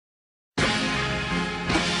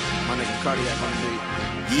Cardiac on the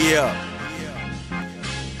beat. Yeah.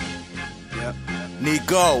 Yep.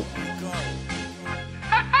 Nicco.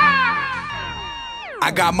 I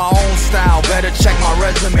got my own style, better check my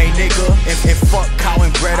resume, nigga. And fuck cow and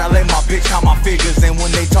bread, I let my bitch count my figures. And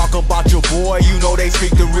when they talk about your boy, you know they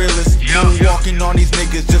speak the realest. Walking on these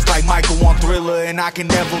niggas just like Michael on Thriller. And I can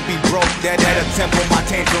never be broke, that at a tempo my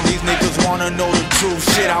tantrum. These niggas wanna know the truth,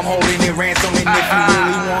 shit, I'm holding it ransom. And if you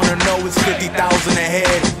really wanna know, it's 50,000 a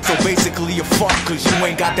head. So basically you fuck, cause you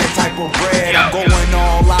ain't got that type of bread. I'm going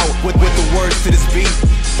all out with the words to this beat.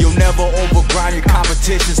 You'll never overgrind, your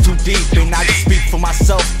competition's too deep. And I just speak for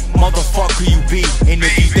myself, motherfucker you be. And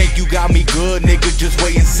if you think you got me good, nigga, just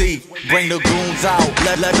wait and see. Bring the goons out,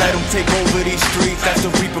 let them take over these streets. That's the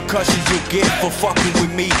repercussions you get for fucking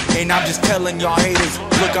with me. And I'm just telling y'all haters,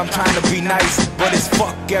 look, I'm trying to be nice, but it's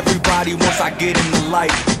fuck everybody once I get in the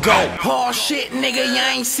light. Go! Oh shit, nigga, you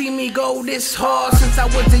ain't see me go this hard since I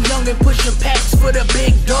was a youngin' pushing packs for the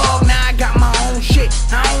big dog. Now I got my own shit,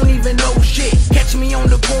 I don't even know shit. Catch me on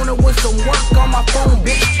the corner with some work on my phone,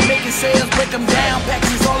 bitch. Making sales, break them down, packs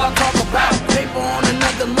is all I talk about. Paper on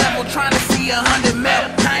another level, trying to see 100 mil.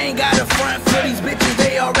 I ain't got a front for these bitches,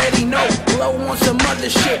 they already know. Blow on some other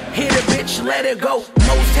shit, hit a bitch, let it go.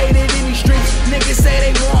 Most hated in these streets, niggas say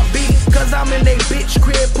they want beat, cause I'm in they bitch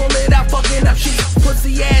crib, pull it out, fucking up shit.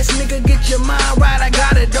 Pussy ass nigga, get your mind right, I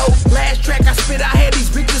got it though. Last track I spit, I had these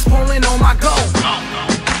bitches pulling on my go.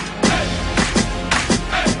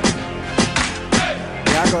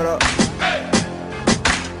 Yeah, I got up.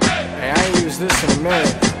 Hey, I ain't used this in a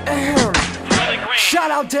minute.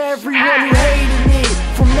 Shout out to everyone who hated me.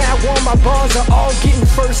 From now on, my bars are all getting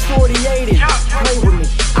first 48'd. Play with me.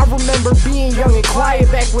 I remember being young and quiet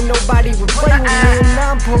back when nobody would play with me. And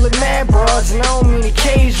now I'm pulling mad bras, and I don't mean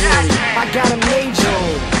occasionally. I got a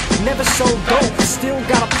majorly. Never so dope, still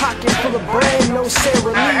got a pocket full of bread, no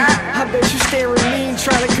Sarah Lee. I bet you staring mean,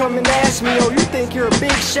 trying to come and ask me, oh, you think you're a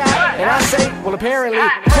big shot? And I say, well, apparently,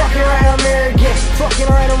 fucking right, I'm arrogant, fucking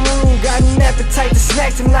right, I'm rude. Got an appetite to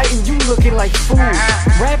snack tonight, and you looking like food.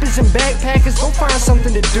 Rappers and backpackers, go find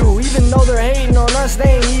something to do. Even though they're hating on us,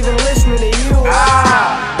 they ain't even listening to you.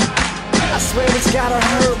 I swear it's gotta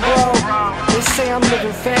hurt, bro. They say I'm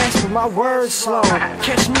living fast, but my words slow.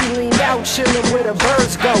 Catch me leaned out, chillin' where the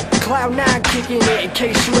birds go. Cloud 9 kicking it in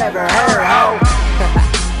case you ever heard, ho.